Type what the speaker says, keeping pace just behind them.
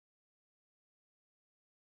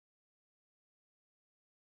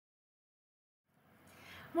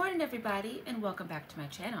Morning everybody, and welcome back to my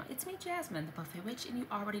channel. It's me, Jasmine, the Buffet Witch, and you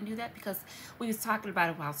already knew that because we was talking about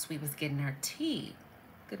it whilst we was getting our tea.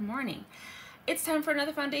 Good morning. It's time for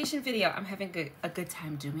another foundation video. I'm having a good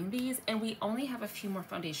time doing these, and we only have a few more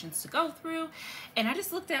foundations to go through. And I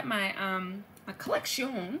just looked at my my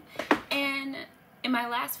collection, and in my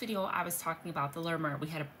last video I was talking about the Lermer. We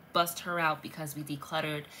had to bust her out because we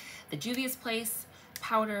decluttered the Juvia's Place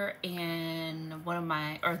powder and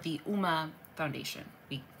the Uma foundation.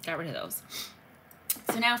 We got rid of those.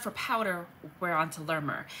 So now for powder, we're on to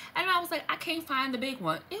Lermer. And I was like, I can't find the big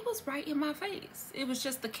one. It was right in my face. It was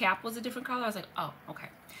just the cap was a different color. I was like, oh, okay.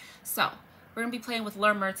 So we're gonna be playing with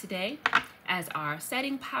Lermer today as our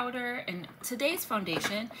setting powder. And today's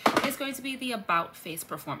foundation is going to be the About Face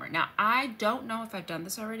Performer. Now, I don't know if I've done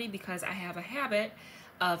this already because I have a habit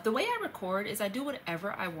of, the way I record is I do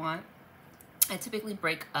whatever I want. I typically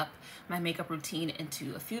break up my makeup routine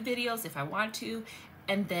into a few videos if I want to,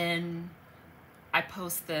 and then I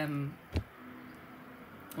post them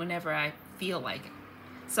whenever I feel like it.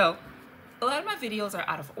 So a lot of my videos are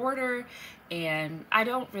out of order and I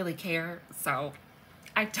don't really care, so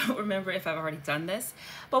I don't remember if I've already done this,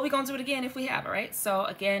 but we're gonna do it again if we have, all right? So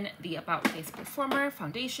again, the About Face Performer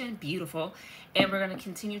foundation, beautiful, and we're gonna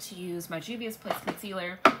continue to use my Juvia's Place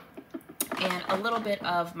concealer and a little bit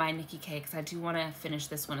of my Nikki K, because I do want to finish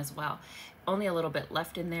this one as well. Only a little bit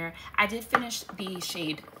left in there. I did finish the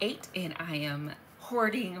shade 8, and I am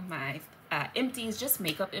hoarding my empties, just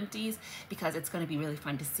makeup empties, because it's going to be really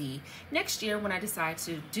fun to see next year when I decide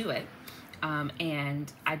to do it.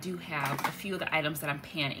 And I do have a few of the items that I'm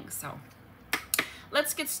panning, so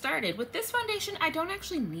let's get started. With this foundation, I don't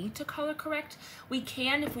actually need to color correct. We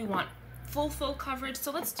can if we want full coverage, so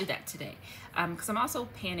let's do that today, because I'm also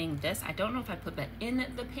panning this. I don't know if I put that in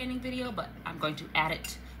the panning video, but I'm going to add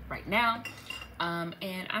it right now.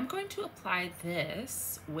 And I'm going to apply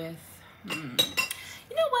this with you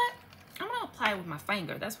know what, I'm gonna apply it with my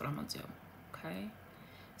finger. That's what I'm gonna do. Okay,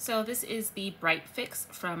 so this is the Bright Fix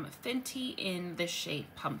from Fenty in the shade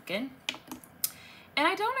Pumpkin, and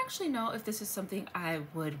I don't actually know if this is something I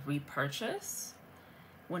would repurchase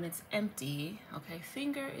when it's empty. Okay,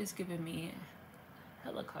 finger is giving me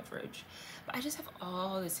hella coverage, but I just have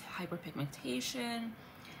all this hyperpigmentation,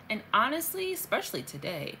 and honestly, especially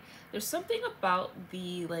today, there's something about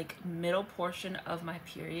the middle portion of my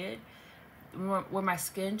period where my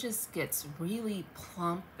skin just gets really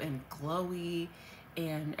plump and glowy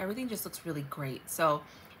and everything just looks really great. So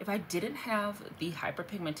if I didn't have the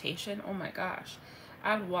hyperpigmentation, oh my gosh,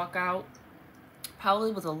 I'd walk out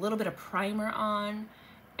probably with a little bit of primer on,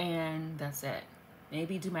 and that's it.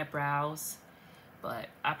 Maybe do my brows, but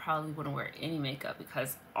I probably wouldn't wear any makeup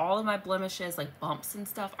because all of my blemishes, like bumps and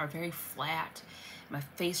stuff, are very flat. My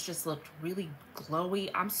face just looked really glowy.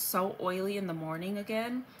 I'm so oily in the morning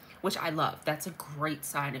again, which I love. That's a great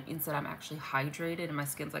sign. It means that I'm actually hydrated and my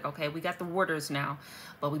skin's like, okay, we got the waters now,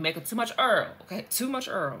 but we making too much oil, okay? Too much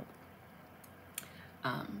oil.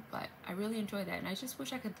 But I really enjoy that, and I just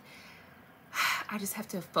wish I could, I just have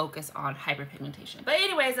to focus on hyperpigmentation. But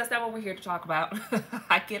anyways, that's not what we're here to talk about.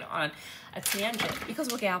 I get on a tangent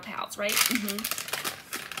because we're gal pals, right?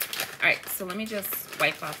 All right, so let me just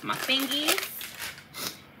wipe off my fingies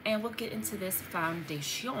and we'll get into this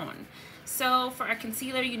foundation. So for our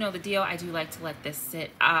concealer, you know the deal. I do like to let this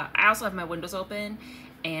sit. I also have my windows open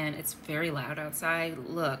and it's very loud outside.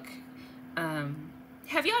 Look,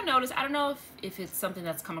 have y'all noticed, I don't know if it's something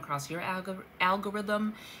that's come across your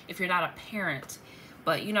algorithm, if you're not a parent,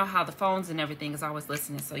 but you know how the phones and everything is always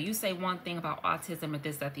listening. So you say one thing about autism or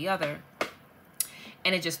this, that, the other,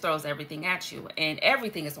 and it just throws everything at you. And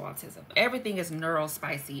everything is autism. Everything is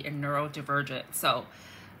neurospicy and neurodivergent. So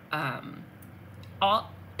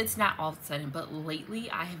it's not all of a sudden, but lately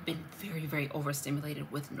I have been very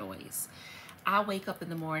overstimulated with noise. I wake up in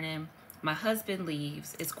the morning, my husband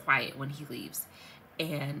leaves, it's quiet when he leaves,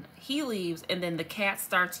 and he leaves, and then the cat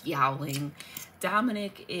starts yowling.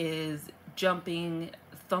 Dominic is jumping,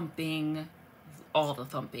 thumping, all the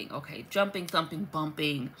thumping, okay, jumping, thumping,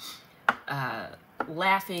 bumping,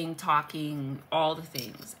 laughing, talking, all the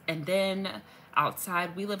things. And then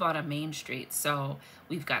outside, we live on a main street, so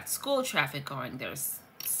we've got school traffic going. There's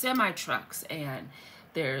semi trucks and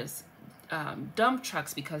there's dump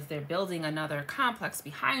trucks because they're building another complex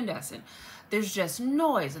behind us, and there's just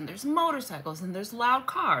noise, and there's motorcycles, and there's loud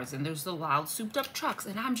cars, and there's the loud souped up trucks,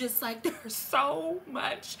 and I'm just like, there's so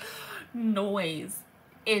much noise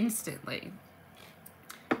instantly.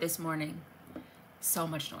 This morning, so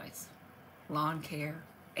much noise. Lawn care,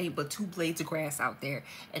 ain't but 2 blades of grass out there,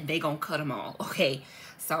 and they gonna cut them all, okay?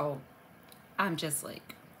 So I'm just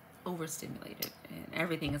like, overstimulated, and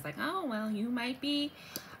everything is like, oh, well, you might be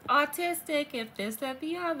autistic if this, that,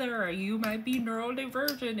 the other, or you might be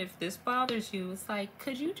neurodivergent if this bothers you. It's like,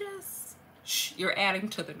 could you just, shh, you're adding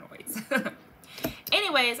to the noise.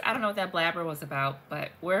 Anyways, I don't know what that blabber was about, but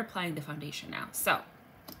we're applying the foundation now. So,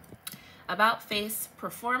 About Face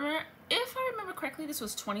Performer. If I remember correctly, this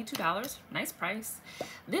was $22. Nice price.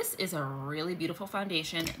 This is a really beautiful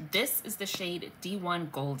foundation. This is the shade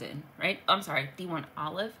D1 Golden, right? I'm sorry, D1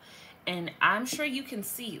 Olive. And I'm sure you can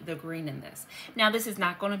see the green in this. Now, this is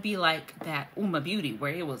not going to be like that Uma Beauty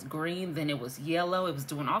where it was green, then it was yellow. It was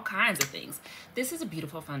doing all kinds of things. This is a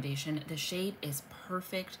beautiful foundation. The shade is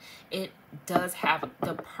perfect. It does have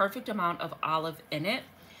the perfect amount of olive in it.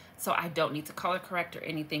 So I don't need to color correct or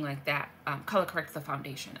anything like that. Color correct the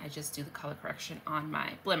foundation. I just do the color correction on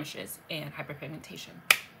my blemishes and hyperpigmentation.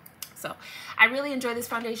 So I really enjoy this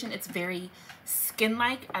foundation. It's very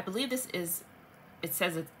skin-like. I believe this is, it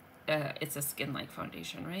says it's a skin-like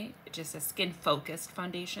foundation, right? It's just a skin-focused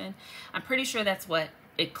foundation. I'm pretty sure that's what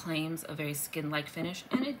it claims, a very skin-like finish,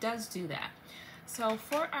 and it does do that. So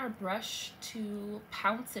for our brush to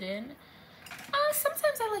pounce it in,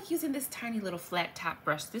 sometimes I like using this tiny little flat top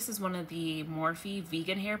brush. This is one of the Morphe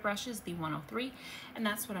vegan hair brushes, the 103, and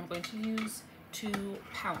that's what I'm going to use to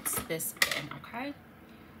pounce this in, okay?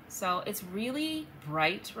 So it's really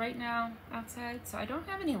bright right now outside, so I don't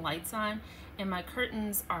have any lights on, and my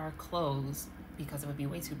curtains are closed because it would be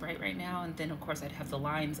way too bright right now, and then of course I'd have the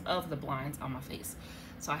lines of the blinds on my face.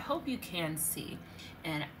 So I hope you can see,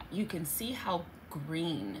 and you can see how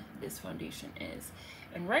green this foundation is.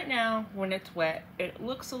 And right now, when it's wet, it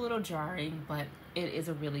looks a little jarring, but it is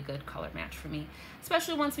a really good color match for me,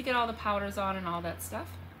 especially once we get all the powders on and all that stuff.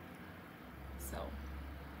 So,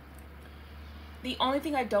 the only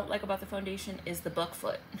thing I don't like about the foundation is the buck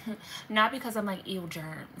foot. Not because I'm like, ew,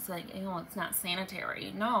 germs, like, ew, it's not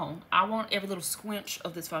sanitary. No, I want every little squinch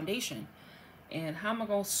of this foundation. And how am I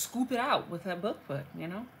gonna scoop it out with that buck foot, you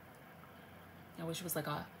know? I wish it was like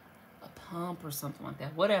a pump or something like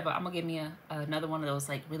that. Whatever, I'm gonna give me another one of those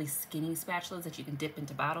like really skinny spatulas that you can dip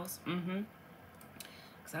into bottles.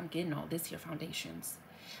 Because I'm getting all this here foundations.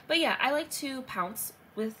 But yeah, I like to pounce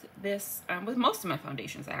with this, with most of my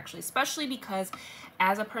foundations actually, especially because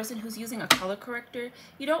as a person who's using a color corrector,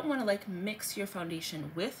 you don't want to like mix your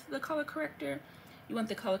foundation with the color corrector. You want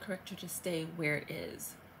the color corrector to stay where it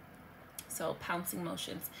is. So pouncing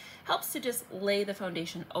motions helps to just lay the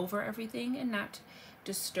foundation over everything and not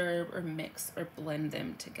disturb or mix or blend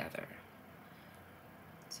them together.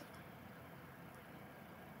 So,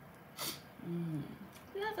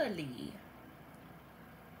 lovely.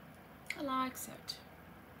 I like it.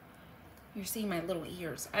 You're seeing my little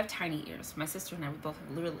ears. I have tiny ears. My sister and I, we both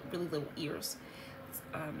have really little ears.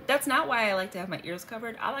 That's not why I like to have my ears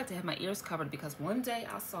covered. I like to have my ears covered because one day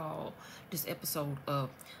I saw this episode of,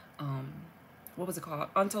 what was it called?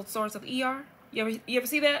 Untold Stories of ER. You ever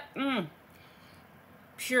see that?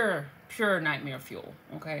 Pure nightmare fuel,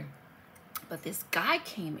 okay? But this guy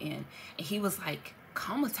came in and he was like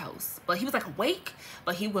comatose, but he was like awake,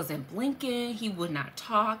 but he wasn't blinking. He would not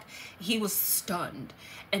talk. He was stunned.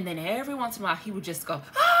 And then every once in a while he would just go,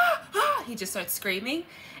 ah, ah. He just started screaming,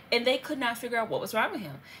 and they could not figure out what was wrong with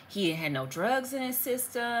him. He had no drugs in his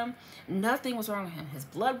system. Nothing was wrong with him. His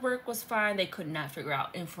blood work was fine. They could not figure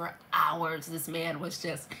out. And for hours, this man was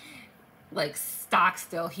just like stock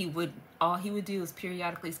still. All he would do is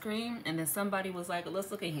periodically scream, and then somebody was like,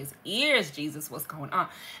 let's look at his ears, Jesus, what's going on?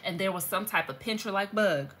 And there was some type of pincher like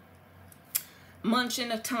bug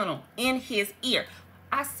munching a tunnel in his ear.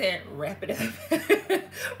 I said, wrap it up.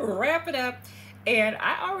 Wrap it up. And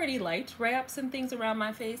I already liked wraps and things around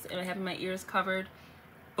my face and having my ears covered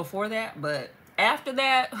before that, but after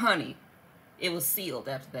that, honey, it was sealed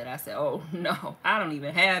after that. I said, oh no, I don't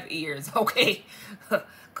even have ears. Okay,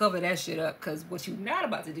 cover that shit up, because what you're not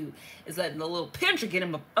about to do is letting the little pincher get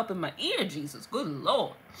him up in my ear, Jesus. Good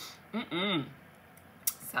Lord.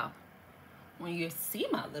 So, when you see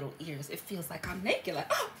my little ears, it feels like I'm naked.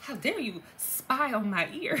 Like, oh, how dare you spy on my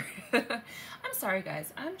ear. I'm sorry,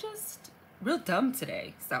 guys. I'm just real dumb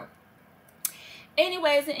today. So,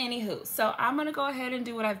 anyways and anywho, so I'm going to go ahead and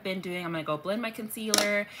do what I've been doing. I'm going to go blend my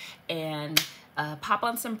concealer and pop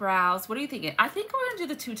on some brows. What are you thinking? I think we're going to do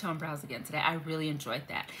the two-tone brows again today. I really enjoyed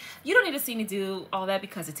that. You don't need to see me do all that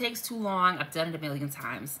because it takes too long. I've done it a million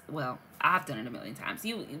times. Well, I've done it a million times.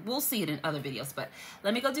 We'll see it in other videos, but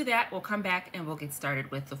let me go do that. We'll come back and we'll get started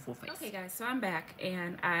with the full face. Okay, guys, so I'm back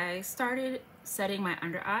and I started setting my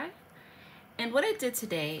under eye. And what I did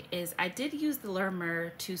today is I did use the La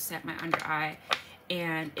Mer to set my under eye,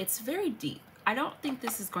 and it's very deep. I don't think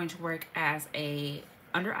this is going to work as a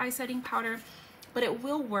under eye setting powder, but it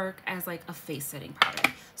will work as like a face setting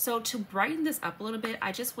powder. So to brighten this up a little bit,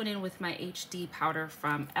 I just went in with my HD powder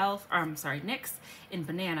from NYX in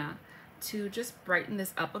Banana to just brighten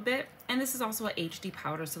this up a bit. And this is also a HD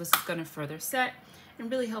powder, so this is gonna further set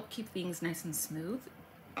and really help keep things nice and smooth.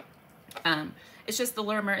 It's just the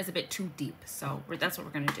Lurimer is a bit too deep, so that's what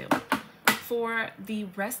we're gonna do. For the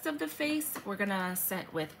rest of the face, we're gonna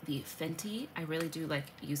set with the Fenty. I really do like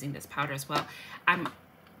using this powder as well. I'm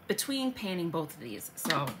between panning both of these,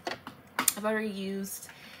 so I've already used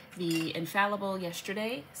the Infallible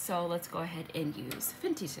yesterday, so let's go ahead and use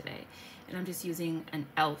Fenty today. And I'm just using an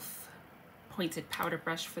e.l.f. pointed powder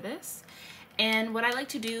brush for this. And what I like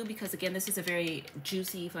to do, because again, this is a very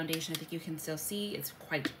juicy foundation, I think you can still see it's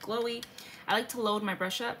quite glowy. I like to load my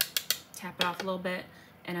brush up, tap it off a little bit,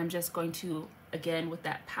 and I'm just going to, again, with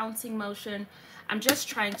that pouncing motion, I'm just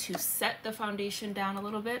trying to set the foundation down a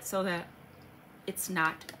little bit so that it's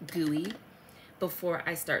not gooey before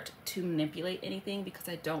I start to manipulate anything, because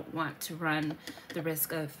I don't want to run the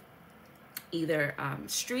risk of either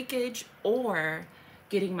streakage or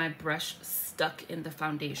getting my brush stuck in the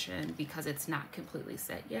foundation because it's not completely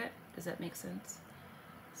set yet. Does that make sense?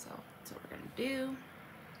 So that's what we're gonna do.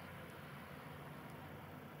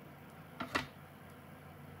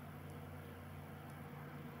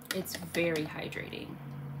 It's very hydrating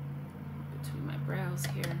between my brows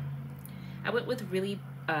here. I went with a really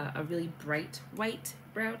bright white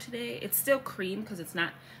brow today. It's still cream because it's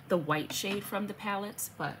not the white shade from the palettes,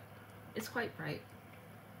 but it's quite bright.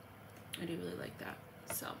 I do really like that.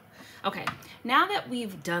 So, okay, now that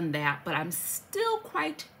we've done that, but I'm still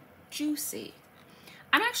quite juicy,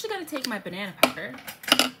 I'm actually gonna take my banana powder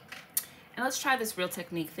and let's try this Real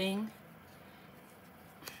Technique thing.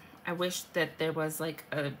 I wish that there was like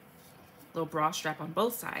a little bra strap on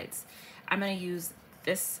both sides. I'm gonna use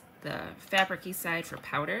this, the fabricy side, for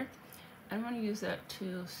powder. I'm gonna use that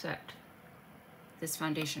to set this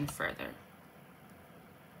foundation further.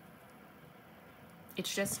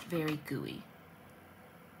 It's just very gooey.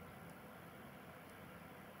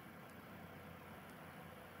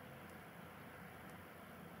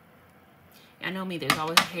 I know me, there's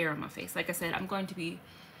always hair on my face. Like I said, I'm going to be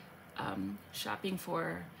shopping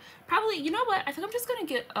for probably, you know what, I think I'm just gonna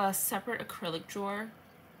get a separate acrylic drawer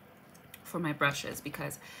for my brushes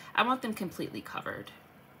because I want them completely covered.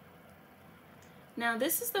 Now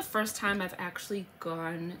this is the first time I've actually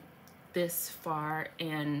gone this far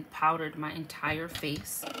and powdered my entire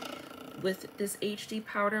face with this HD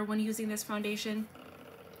powder when using this foundation,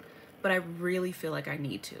 but I really feel like I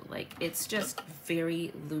need to. Like, it's just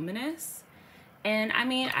very luminous. And I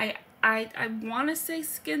mean, I want to say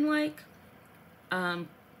skin-like.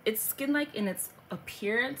 It's skin-like in its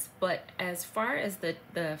appearance, but as far as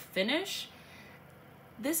the finish,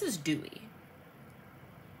 this is dewy.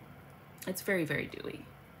 It's very, very dewy.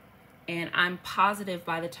 And I'm positive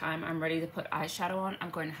by the time I'm ready to put eyeshadow on, I'm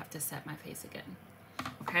going to have to set my face again.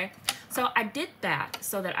 Okay? So I did that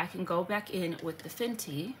so that I can go back in with the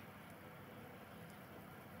Fenty,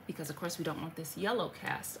 because of course we don't want this yellow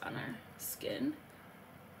cast on our skin.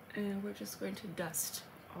 And we're just going to dust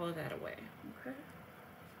all of that away, okay?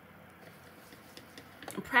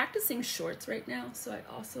 I'm practicing shorts right now, so I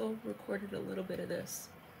also recorded a little bit of this.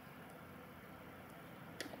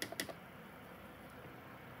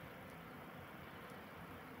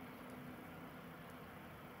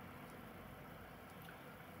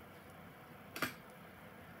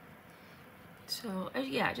 So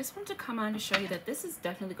yeah, I just wanted to come on to show you that this is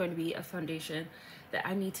definitely going to be a foundation that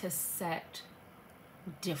I need to set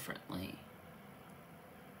differently.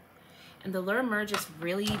 And the Lurimer just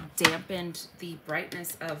really dampened the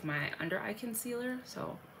brightness of my under eye concealer,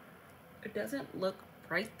 so it doesn't look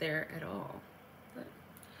bright there at all. But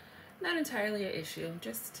not entirely an issue,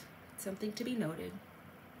 just something to be noted.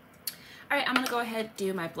 All right, I'm gonna go ahead and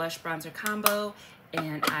do my blush bronzer combo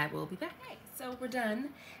and I will be back. Okay, so we're done.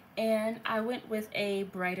 And I went with a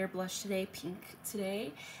brighter blush today, pink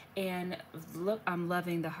today, and look, I'm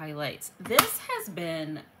loving the highlights. This has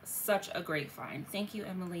been such a great find. Thank you,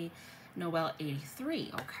 Emily Noel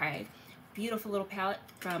 83, okay? Beautiful little palette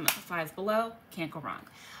from Five Below, can't go wrong.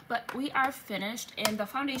 But we are finished and the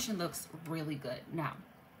foundation looks really good. Now,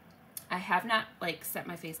 I have not like set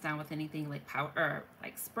my face down with anything like powder or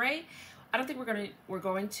like spray. I don't think we're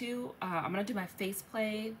going to. I'm gonna do my face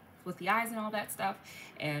play with the eyes and all that stuff,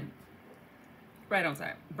 and right on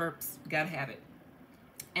time, burps, gotta have it.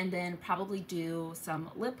 And then probably do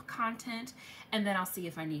some lip content, and then I'll see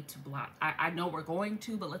if I need to blot. I know we're going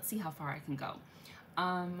to, but let's see how far I can go.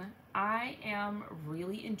 I am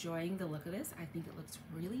really enjoying the look of this. I think it looks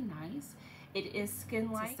really nice. It is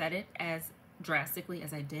skin-like. To set it as drastically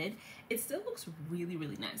as I did, it still looks really,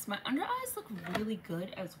 really nice. My under eyes look really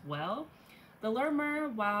good as well. The Laura Mercier,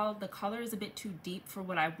 while the color is a bit too deep for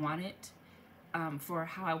what I want it, for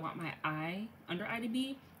how I want my under eye to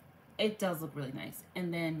be, it does look really nice.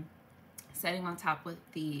 And then setting on top with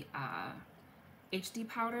the HD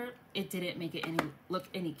powder, it didn't make it look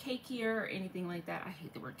any cakier or anything like that. I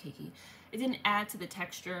hate the word cakey. It didn't add to the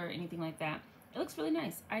texture or anything like that. It looks really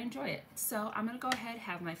nice. I enjoy it. So I'm gonna go ahead,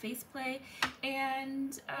 have my face play,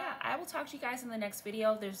 and yeah, I will talk to you guys in the next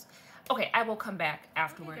video. I will come back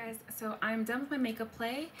afterward. Okay, guys, so I'm done with my makeup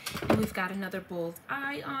play, and we've got another bold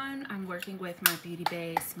eye on. I'm working with my Beauty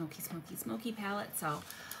Bay Smoky Smoky Smoky palette, so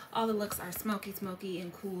all the looks are smoky smoky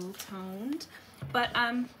and cool toned. But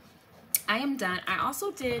I am done. I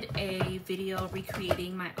also did a video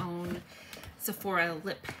recreating my own Sephora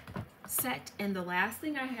lip set, and the last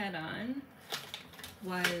thing I had on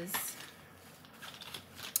was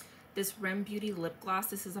this Rem Beauty lip gloss.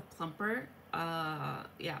 This is a plumper,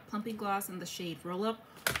 plumping gloss in the shade Roll Up.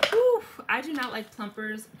 Whew, I do not like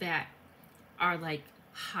plumpers that are like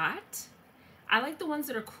hot. I like the ones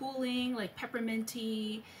that are cooling, like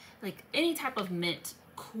pepperminty, like any type of mint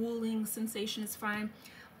cooling sensation is fine.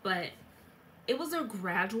 But it was a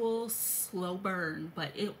gradual, slow burn, but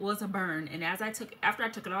it was a burn. And after I took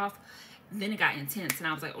it off, then it got intense, and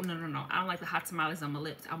I was like, oh, no, no, no. I don't like the hot tamales on my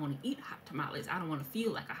lips. I want to eat hot tamales. I don't want to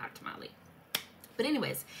feel like a hot tamale. But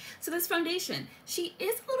anyways, so this foundation, she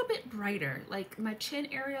is a little bit brighter. Like, my chin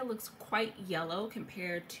area looks quite yellow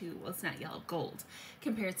compared to, well, it's not yellow, gold,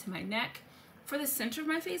 compared to my neck. For the center of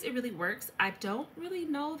my face, it really works. I don't really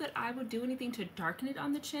know that I would do anything to darken it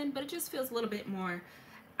on the chin, but it just feels a little bit more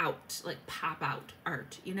out, like pop out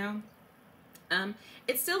art, you know?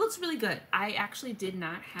 It still looks really good. I actually did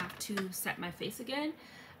not have to set my face again.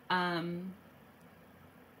 I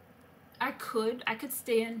could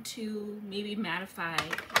stand to maybe mattify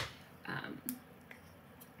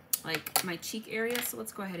like my cheek area. So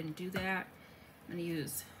let's go ahead and do that. I'm gonna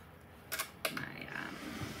use my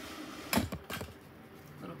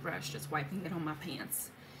little brush, just wiping it on my pants.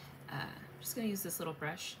 Just gonna use this little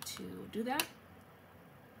brush to do that.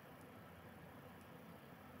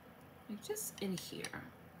 Just in here.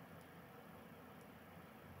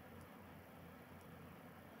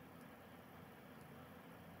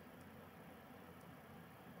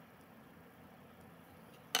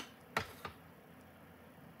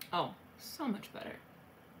 Oh, so much better.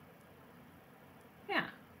 Yeah.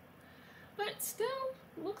 But still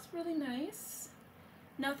looks really nice.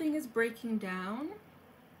 Nothing is breaking down.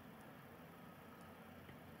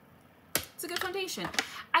 It's a good foundation.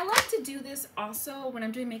 I like to do this also when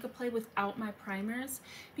I'm doing makeup play without my primers,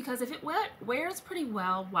 because if it wears pretty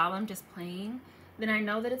well while I'm just playing, then I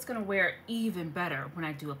know that it's gonna wear even better when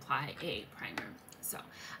I do apply a primer. So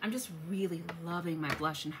I'm just really loving my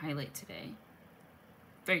blush and highlight today.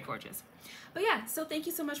 Very gorgeous. But yeah, so thank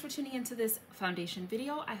you so much for tuning into this foundation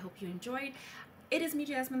video. I hope you enjoyed. It is me,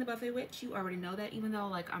 Jasmine the Buffet Witch. You already know that, even though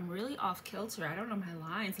like I'm really off kilter. I don't know my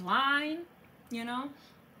lines. You know?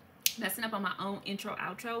 Messing up on my own intro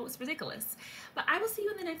outro. It's ridiculous. But I will see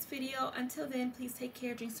you in the next video. Until then, please take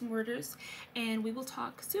care, drink some waters, and we will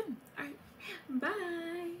talk soon. All right,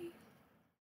 bye.